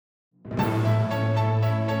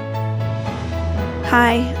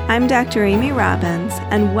Hi, I'm Dr. Amy Robbins,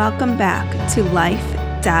 and welcome back to Life,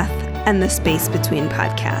 Death, and the Space Between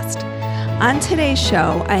podcast. On today's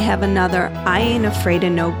show, I have another I Ain't Afraid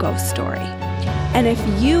of No Ghost story. And if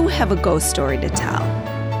you have a ghost story to tell,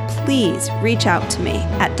 please reach out to me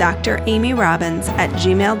at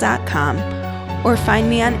dramyrobbins@gmail.com or find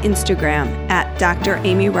me on Instagram at Dr.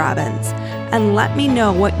 Amy Robbins and let me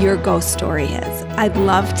know what your ghost story is. I'd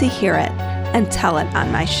love to hear it and tell it on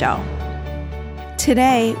my show.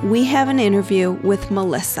 Today, we have an interview with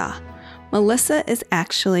Melissa. Melissa is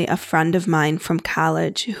actually a friend of mine from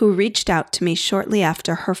college who reached out to me shortly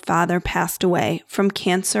after her father passed away from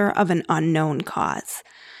cancer of an unknown cause.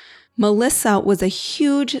 Melissa was a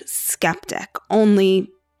huge skeptic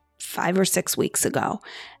only 5 or 6 weeks ago,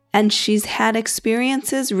 and she's had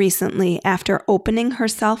experiences recently after opening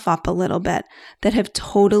herself up a little bit that have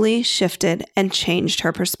totally shifted and changed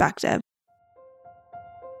her perspective.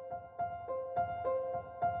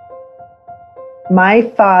 My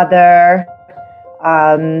father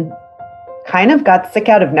kind of got sick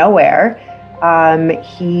out of nowhere.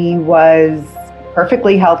 He was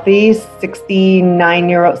perfectly healthy,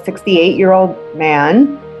 68-year-old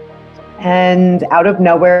man, and out of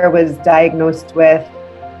nowhere was diagnosed with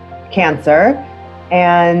cancer.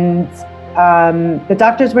 And the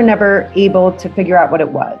doctors were never able to figure out what it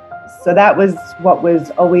was. So that was what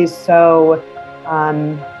was always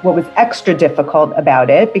what was extra difficult about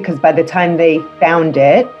it, because by the time they found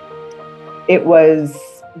it, it was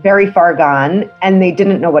very far gone and they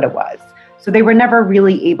didn't know what it was. So they were never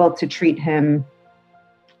really able to treat him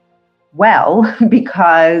well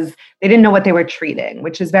because they didn't know what they were treating,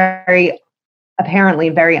 which is apparently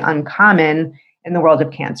very uncommon in the world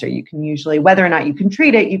of cancer. You can usually, whether or not you can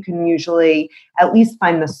treat it, you can usually at least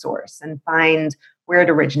find the source and find where it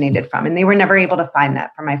originated from. And they were never able to find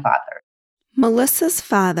that for my father. Melissa's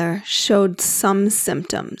father showed some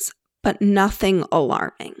symptoms, but nothing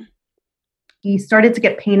alarming. He started to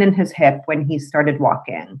get pain in his hip when he started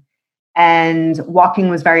walking. And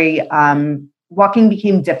walking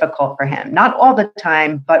became difficult for him. Not all the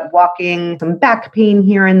time, but walking, some back pain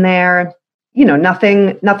here and there. You know,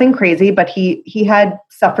 nothing crazy, but he had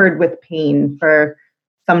suffered with pain for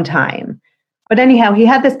some time. But anyhow, he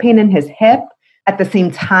had this pain in his hip. At the same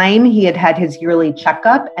time, he had had his yearly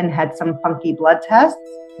checkup and had some funky blood tests.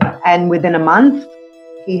 And within a month,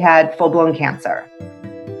 he had full-blown cancer.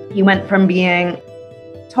 He went from being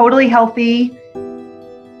totally healthy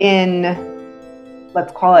in,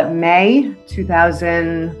 let's call it May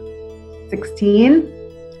 2016,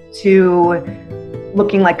 to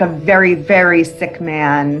looking like a very, very sick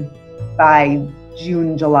man by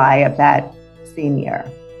June, July of that same year.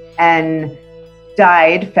 And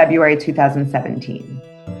died February 2017.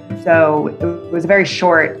 So it was a very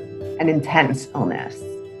short and intense illness.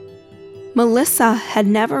 Melissa had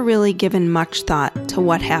never really given much thought to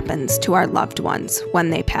what happens to our loved ones when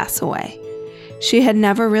they pass away. She had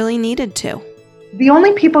never really needed to. The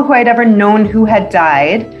only people who I'd ever known who had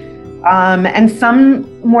died, and some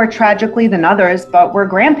more tragically than others, but were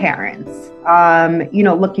grandparents.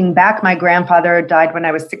 Looking back, my grandfather died when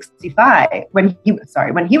I was 65, when he was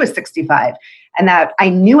 65. And that I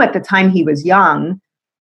knew at the time he was young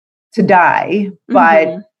to die,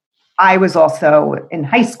 but I was also in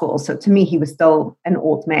high school. So to me, he was still an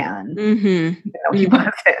old man, even though he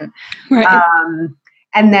wasn't. Right.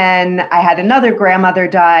 And then I had another grandmother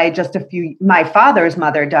die, my father's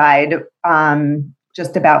mother died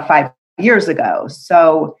just about 5 years ago.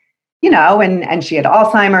 So, and she had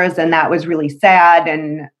Alzheimer's, and that was really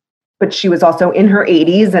sad. But she was also in her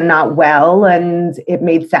 80s and not well, and it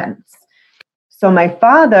made sense. So my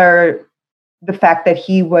father, the fact that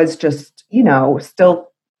he was just, still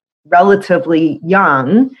relatively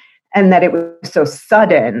young and that it was so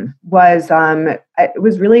sudden it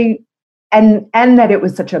was really, and that it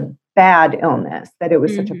was such a bad illness, that it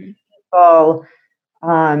was such a painful,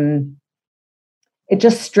 it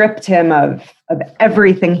just stripped him of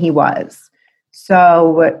everything he was.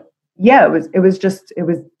 So yeah, it was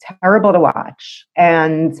terrible to watch.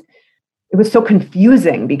 And it was so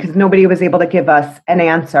confusing because nobody was able to give us an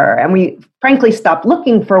answer. And we frankly stopped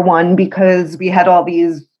looking for one because we had all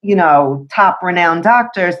these, top renowned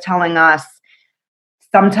doctors telling us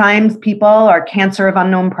sometimes people are cancer of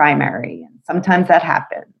unknown primary. And sometimes that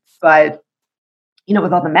happens. But,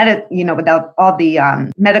 with all the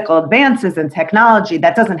medical advances and technology,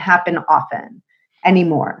 that doesn't happen often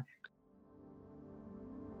anymore.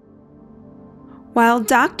 While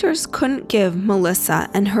doctors couldn't give Melissa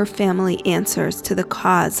and her family answers to the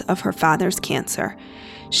cause of her father's cancer,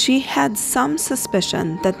 she had some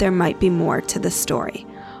suspicion that there might be more to the story,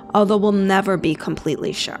 although we'll never be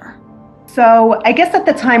completely sure. So I guess at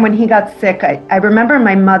the time when he got sick, I remember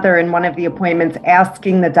my mother in one of the appointments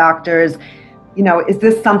asking the doctors, is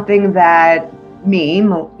this something that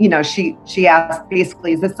she asked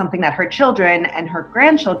basically, is this something that her children and her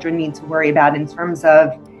grandchildren need to worry about in terms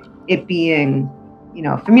of it being,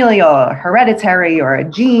 familial or hereditary or a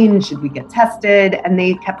gene? Should we get tested? And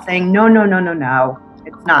they kept saying, no,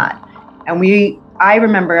 it's not. And I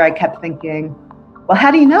remember I kept thinking, well,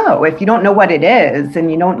 how do you know? If you don't know what it is and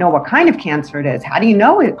you don't know what kind of cancer it is, how do you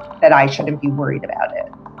know that I shouldn't be worried about it?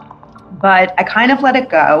 But I kind of let it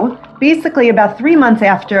go. Basically, about 3 months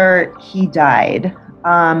after he died,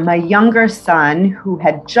 my younger son, who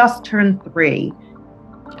had just turned 3,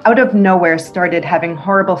 out of nowhere started having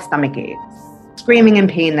horrible stomach aches, screaming in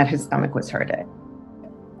pain that his stomach was hurting.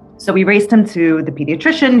 So we raced him to the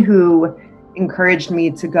pediatrician, who encouraged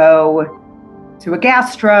me to go to a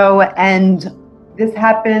gastro, and this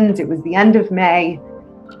happened, it was the end of May.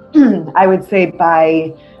 I would say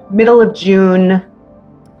by middle of June,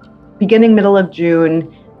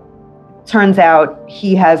 turns out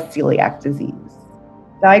he has celiac disease.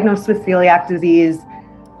 Diagnosed with celiac disease,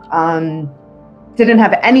 didn't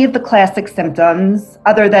have any of the classic symptoms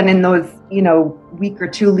other than in those, week or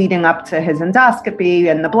two leading up to his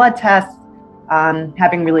endoscopy and the blood tests,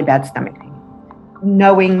 having really bad stomach pain.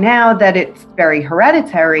 Knowing now that it's very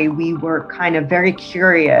hereditary, we were kind of very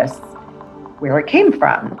curious where it came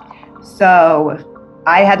from. So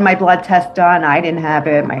I had my blood test done. I didn't have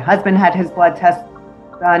it. My husband had his blood test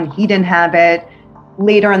done. He didn't have it.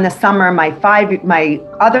 Later in the summer, my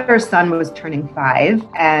other son was turning 5,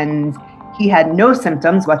 and he had no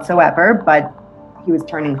symptoms whatsoever, but he was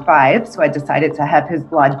turning 5. So I decided to have his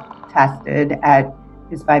blood tested at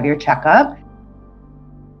his 5-year checkup.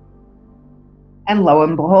 And lo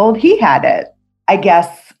and behold, he had it. I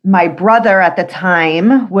guess my brother at the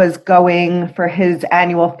time was going for his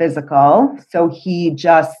annual physical. So he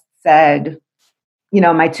just said,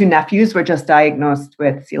 my 2 nephews were just diagnosed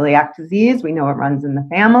with celiac disease. We know it runs in the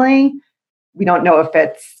family. We don't know if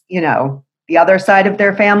it's, the other side of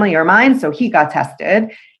their family or mine. So he got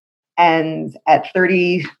tested. And at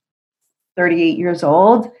 38 years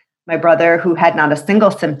old, my brother, who had not a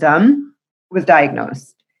single symptom, was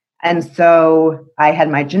diagnosed. And so I had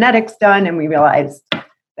my genetics done, and we realized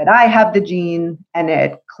that I have the gene, and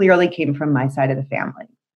it clearly came from my side of the family.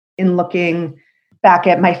 In looking back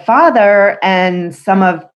at my father and some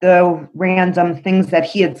of the random things that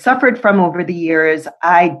he had suffered from over the years,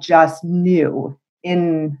 I just knew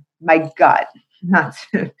in my gut, not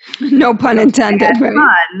to, no pun intended, right?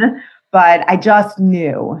 Fun, but I just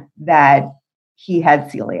knew that he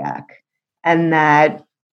had celiac and that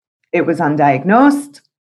it was undiagnosed.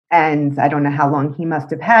 And I don't know how long he must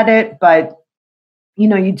have had it, but,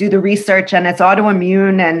 you do the research and it's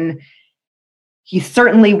autoimmune, and he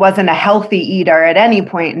certainly wasn't a healthy eater at any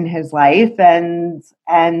point in his life. And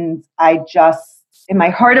I just, in my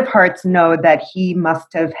heart of hearts, know that he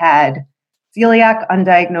must have had celiac,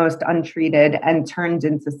 undiagnosed, untreated, and turned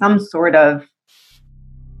into some sort of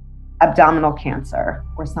abdominal cancer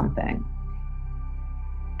or something.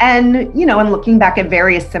 And, and looking back at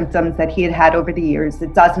various symptoms that he had had over the years,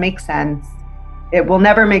 it does make sense. It will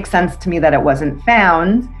never make sense to me that it wasn't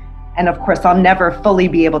found. And of course, I'll never fully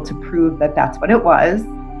be able to prove that that's what it was.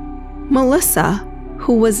 Melissa,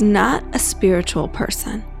 who was not a spiritual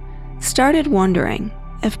person, started wondering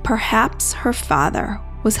if perhaps her father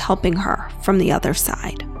was helping her from the other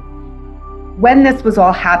side. When this was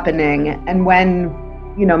all happening, and when,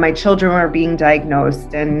 my children were being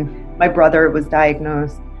diagnosed and my brother was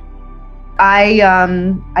diagnosed,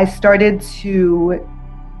 I started to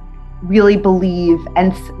really believe,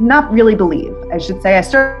 and not really believe, I should say, I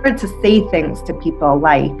started to say things to people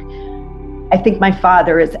like, I think my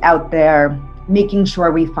father is out there making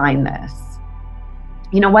sure we find this.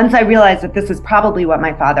 Once I realized that this is probably what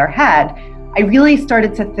my father had, I really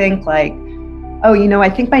started to think like, oh, I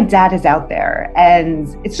think my dad is out there. And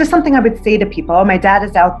it's just something I would say to people. Oh, my dad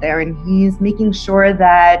is out there and he's making sure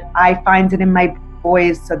that I find it in my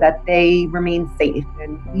boys so that they remain safe.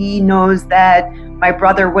 And he knows that my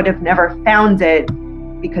brother would have never found it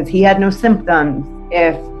because he had no symptoms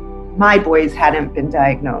if my boys hadn't been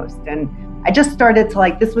diagnosed. And I just started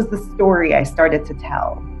to this was the story I started to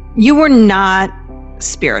tell. You were not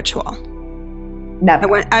spiritual.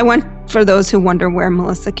 Never. I went for those who wonder where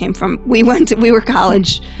Melissa came from. We were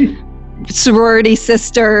college sorority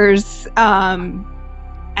sisters,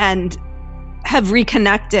 and have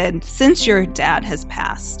reconnected since your dad has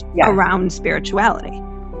passed. Yes. Around spirituality.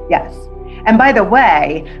 Yes. And by the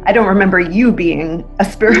way, I don't remember you being a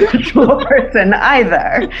spiritual person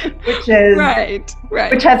either, which is right.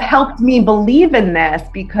 Which has helped me believe in this,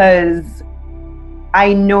 because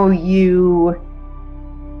I know you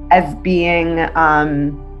as being,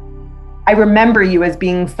 I remember you as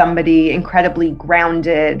being somebody incredibly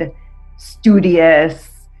grounded, studious,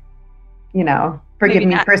 forgive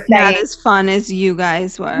me for saying. Not as fun as you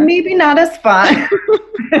guys were. Maybe not as fun.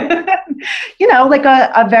 Like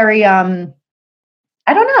a very, I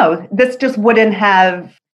don't know, this just wouldn't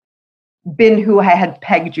have been who I had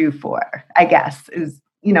pegged you for, I guess, is,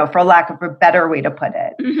 for lack of a better way to put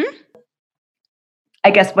it. Mm-hmm. I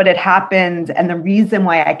guess what had happened, and the reason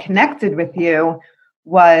why I connected with you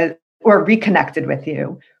reconnected with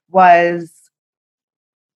you, was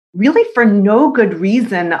really for no good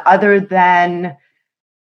reason other than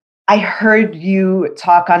I heard you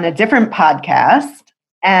talk on a different podcast.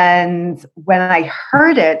 And when I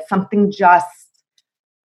heard it, something just,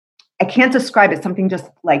 I can't describe it, something just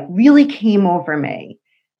like really came over me.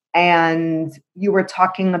 And you were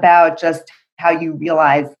talking about just how you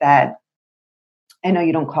realized that, I know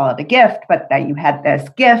you don't call it a gift, but that you had this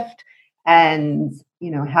gift, and,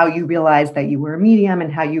 how you realized that you were a medium,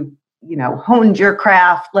 and how you, honed your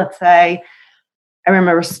craft, let's say. I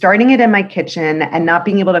remember starting it in my kitchen and not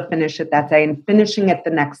being able to finish it that day, and finishing it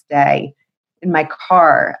the next day in my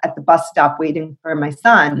car at the bus stop waiting for my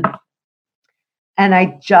son. And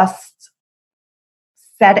I just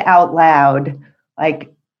said out loud,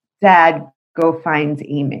 like, Dad, go find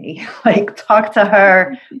Amy. Like, talk to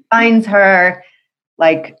her, find her,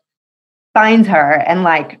 like, find her and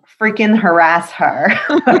like freaking harass her.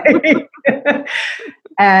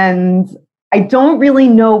 And I don't really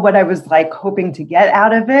know what I was like hoping to get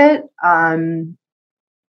out of it. I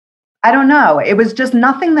don't know. It was just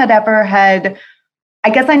nothing that ever had, I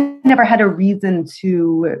guess I never had a reason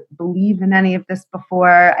to believe in any of this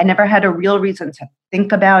before. I never had a real reason to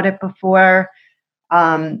think about it before.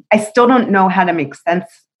 I still don't know how to make sense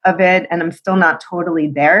of it. And I'm still not totally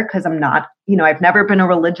there, because I'm not, I've never been a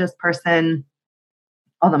religious person,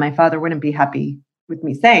 although my father wouldn't be happy with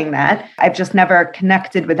me saying that. I've just never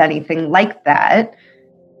connected with anything like that.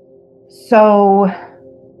 So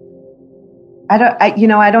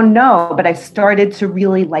I don't know, but I started to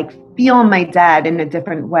really like feel my dad in a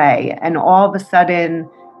different way. And all of a sudden,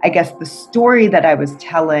 I guess the story that I was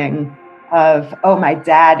telling of, oh, my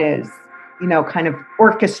dad is, kind of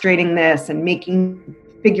orchestrating this and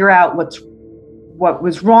figure out what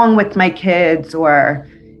was wrong with my kids, or,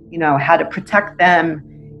 how to protect them,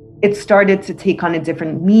 it started to take on a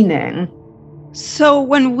different meaning. So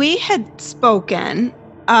when we had spoken,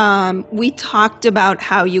 we talked about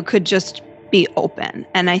how you could just be open.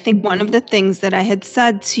 And I think one of the things that I had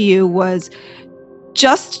said to you was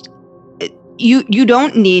just, you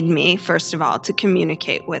don't need me, first of all, to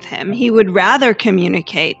communicate with him. He would rather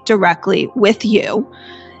communicate directly with you.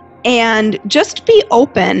 And just be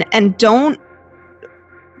open, and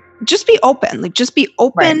just be open. Like, just be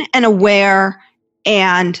open Right. and aware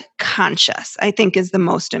and conscious, I think, is the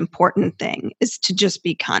most important thing, is to just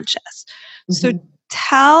be conscious. Mm-hmm. So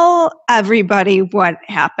tell everybody what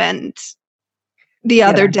happened the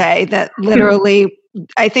other day that literally,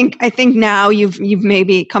 I think now you've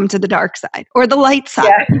maybe come to the dark side, or the light side.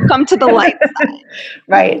 Yeah. You've come to the light side.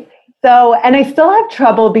 Right. So, and I still have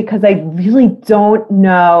trouble because I really don't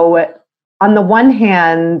know, on the one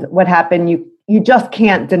hand, what happened. You just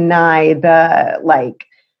can't deny the, like,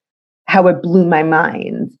 how it blew my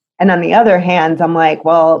mind. And on the other hand, I'm like,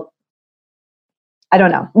 well, I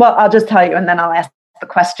don't know. Well, I'll just tell you, and then I'll ask the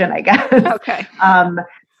question, I guess. Okay.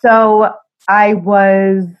 So I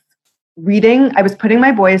was putting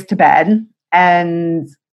my boys to bed, and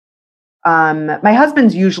my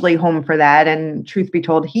husband's usually home for that. And truth be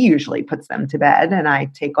told, he usually puts them to bed, and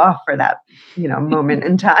I take off for that, moment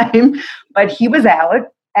in time. But he was out,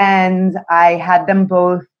 and I had them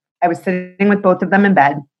both, I was sitting with both of them in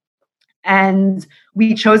bed, and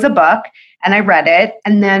we chose a book, and I read it.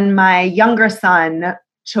 And then my younger son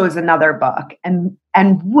chose another book and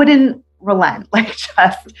wouldn't relent, like,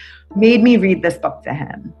 just made me read this book to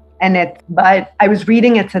him. But I was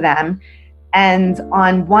reading it to them. And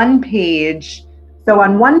on one page,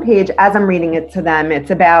 as I'm reading it to them,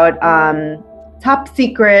 it's about top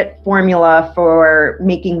secret formula for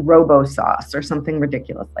making robo sauce or something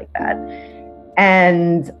ridiculous like that.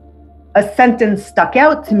 And a sentence stuck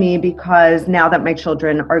out to me, because now that my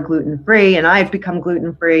children are gluten-free and I've become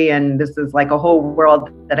gluten-free, and this is like a whole world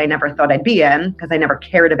that I never thought I'd be in, because I never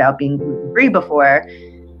cared about being gluten-free before.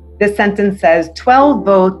 This sentence says 12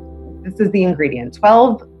 volts, this is the ingredient,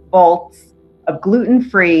 12 volts of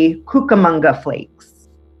gluten-free Cucamonga flakes.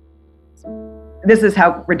 this is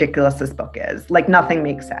how ridiculous this book is. Like nothing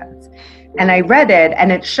makes sense. And I read it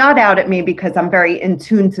and it shot out at me because I'm very in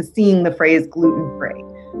tune to seeing the phrase gluten-free.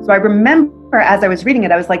 So I remember as I was reading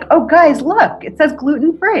it, I was like, oh guys, look, it says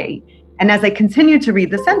gluten-free. And as I continued to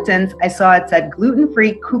read the sentence, I saw it said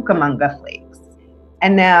gluten-free Cucamonga flakes.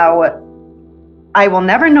 And now I will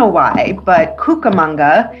never know why, but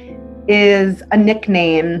Cucamonga is a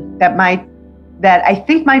nickname that I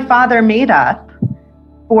think my father made up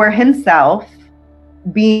for himself,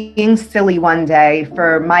 being silly one day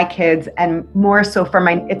for my kids, and more so for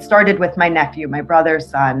it started with my nephew, my brother's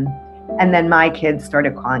son, and then my kids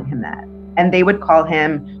started calling him that. And they would call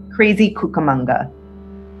him Crazy Cucamonga.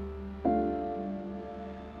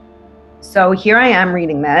 So here I am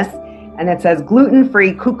reading this, and it says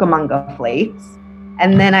gluten-free Cucamonga flakes.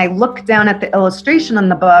 And then I look down at the illustration on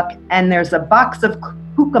the book, and there's a box of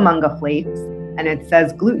Cucamonga flakes, and it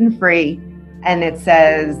says gluten-free, and it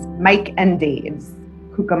says Mike and Dave's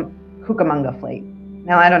Cucamonga flake.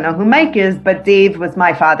 Now, I don't know who Mike is, but Dave was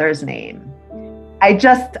my father's name. I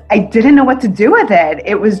didn't know what to do with it.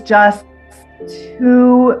 It was just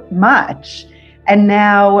too much. And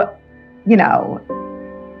now,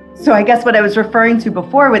 so I guess what I was referring to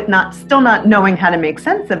before with still not knowing how to make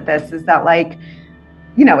sense of this is that, like,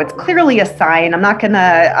 it's clearly a sign. I'm not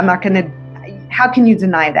gonna, how can you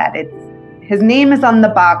deny that? His name is on the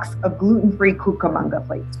box of gluten-free Cucamonga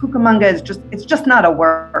flakes. Cucamonga it's just not a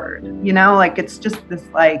word, like it's just this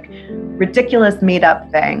like ridiculous made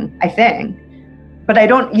up thing, I think. But I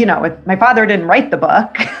don't, my father didn't write the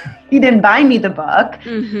book. He didn't buy me the book.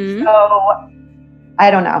 Mm-hmm. So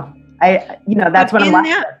I don't know. That's what I'm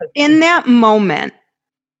like. In that moment,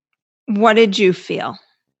 what did you feel?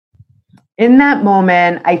 In that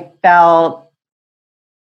moment, I felt,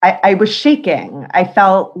 I was shaking. I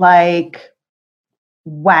felt like,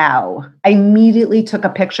 wow. I immediately took a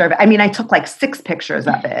picture of it. I mean, I took like 6 pictures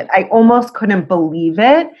of it. I almost couldn't believe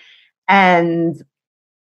it. And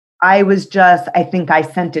I think I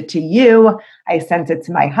sent it to you. I sent it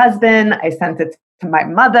to my husband. I sent it to my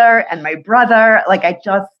mother and my brother. Like,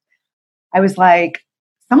 I was like,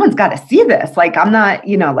 someone's got to see this. Like, I'm not,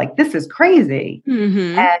 like, this is crazy.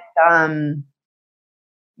 Mm-hmm. And,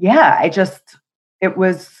 it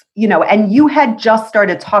was, and you had just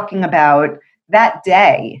started talking about that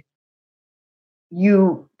day.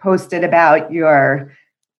 You posted about your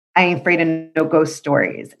I Ain't Afraid of No Ghost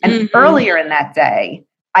Stories. And mm-hmm. earlier in that day,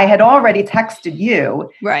 I had already texted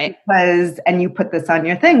you. Right. And you put this on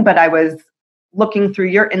your thing, but I was looking through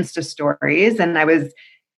your Insta stories and I was,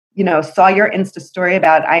 saw your Insta story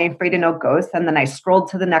about I Ain't Afraid of No Ghosts. And then I scrolled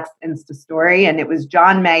to the next Insta story and it was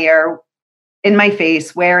John Mayer in my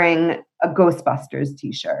face wearing a Ghostbusters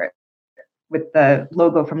t-shirt with the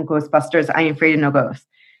logo from Ghostbusters, I Ain't Afraid of No Ghosts.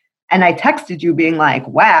 And I texted you being like,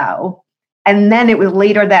 wow. And then it was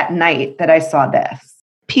later that night that I saw this.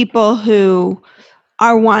 People who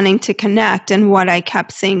are wanting to connect. And what I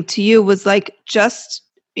kept saying to you was like, just,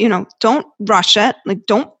 don't rush it. Like,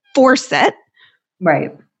 don't force it.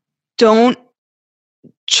 Right. Don't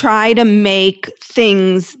try to make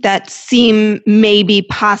things that seem maybe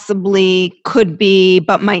possibly could be,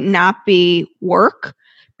 but might not be work.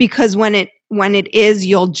 Because when it is,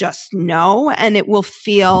 you'll just know and it will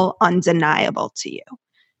feel undeniable to you.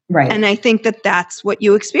 Right. And I think that that's what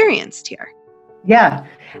you experienced here. Yeah.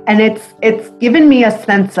 And it's given me a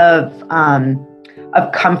sense of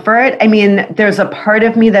comfort. I mean, there's a part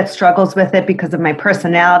of me that struggles with it because of my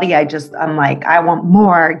personality. I'm like, I want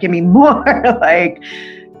more, give me more. Like,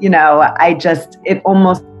 it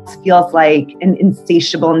almost feels like an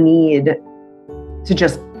insatiable need to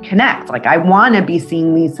just connect. Like, I want to be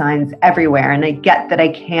seeing these signs everywhere. And I get that I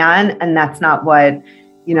can, and that's not what,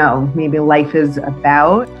 maybe life is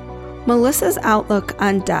about. Melissa's outlook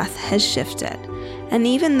on death has shifted. And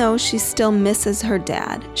even though she still misses her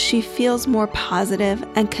dad, she feels more positive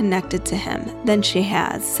and connected to him than she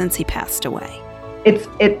has since he passed away. It's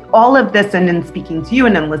all of this, and in speaking to you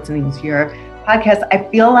and in listening to your podcast, I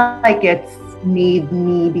feel like it's made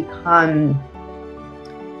me become,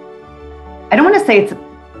 I don't want to say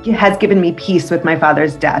it has given me peace with my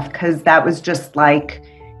father's death, because that was just like,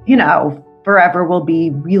 forever will be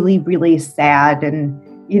really, really sad. And,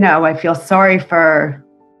 I feel sorry for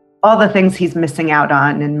all the things he's missing out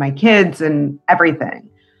on and my kids and everything.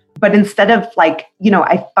 But instead of like,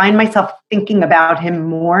 I find myself thinking about him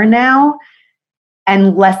more now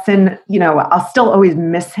and less in, I'll still always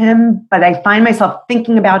miss him, but I find myself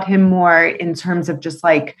thinking about him more in terms of just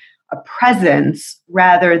like a presence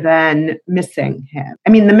rather than missing him. I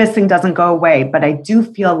mean, the missing doesn't go away, but I do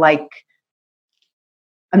feel like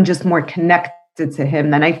I'm just more connected connected to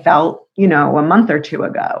him than I felt, a month or two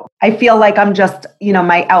ago. I feel like I'm just,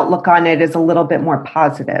 my outlook on it is a little bit more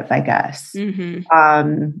positive, I guess.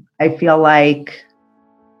 I feel like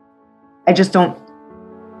I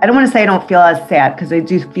don't want to say I don't feel as sad, because I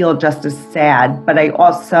do feel just as sad, but I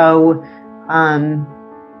also, I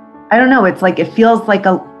don't know. It's like, it feels like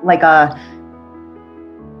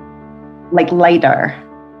lighter.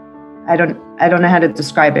 I don't know how to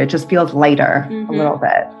describe it. It just feels lighter a little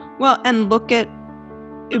bit. Well, and look at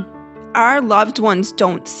our loved ones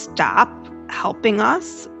don't stop helping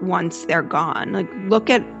us once they're gone. Like, look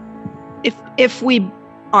at if we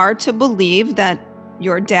are to believe that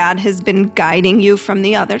your dad has been guiding you from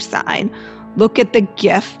the other side, look at the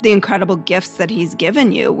incredible gifts that he's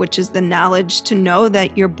given you, which is the knowledge to know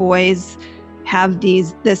that your boys have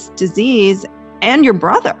this disease and your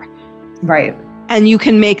brother. Right. And you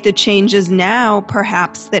can make the changes now,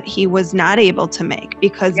 perhaps, that he was not able to make,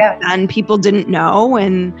 because then people didn't know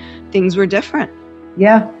and things were different.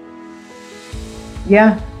 Yeah.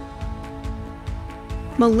 Yeah.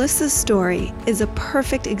 Melissa's story is a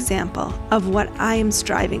perfect example of what I am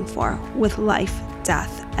striving for with life,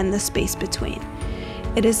 death, and the space between.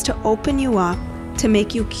 It is to open you up, to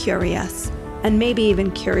make you curious, and maybe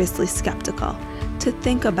even curiously skeptical, to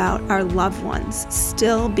think about our loved ones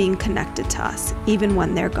still being connected to us, even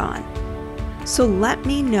when they're gone. So let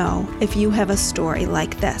me know if you have a story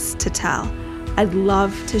like this to tell. I'd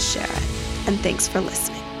love to share it. And thanks for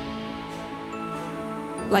listening.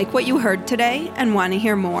 Like what you heard today and want to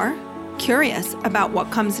hear more? Curious about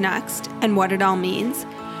what comes next and what it all means?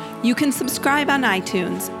 You can subscribe on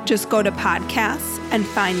iTunes. Just go to podcasts and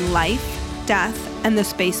find Life, Death, and the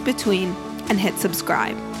Space Between and hit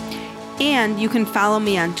subscribe. And you can follow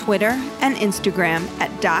me on Twitter and Instagram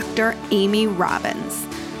at Dr. Amy Robbins.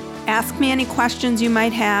 Ask me any questions you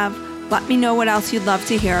might have, let me know what else you'd love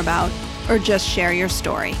to hear about, or just share your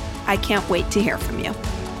story. I can't wait to hear from you.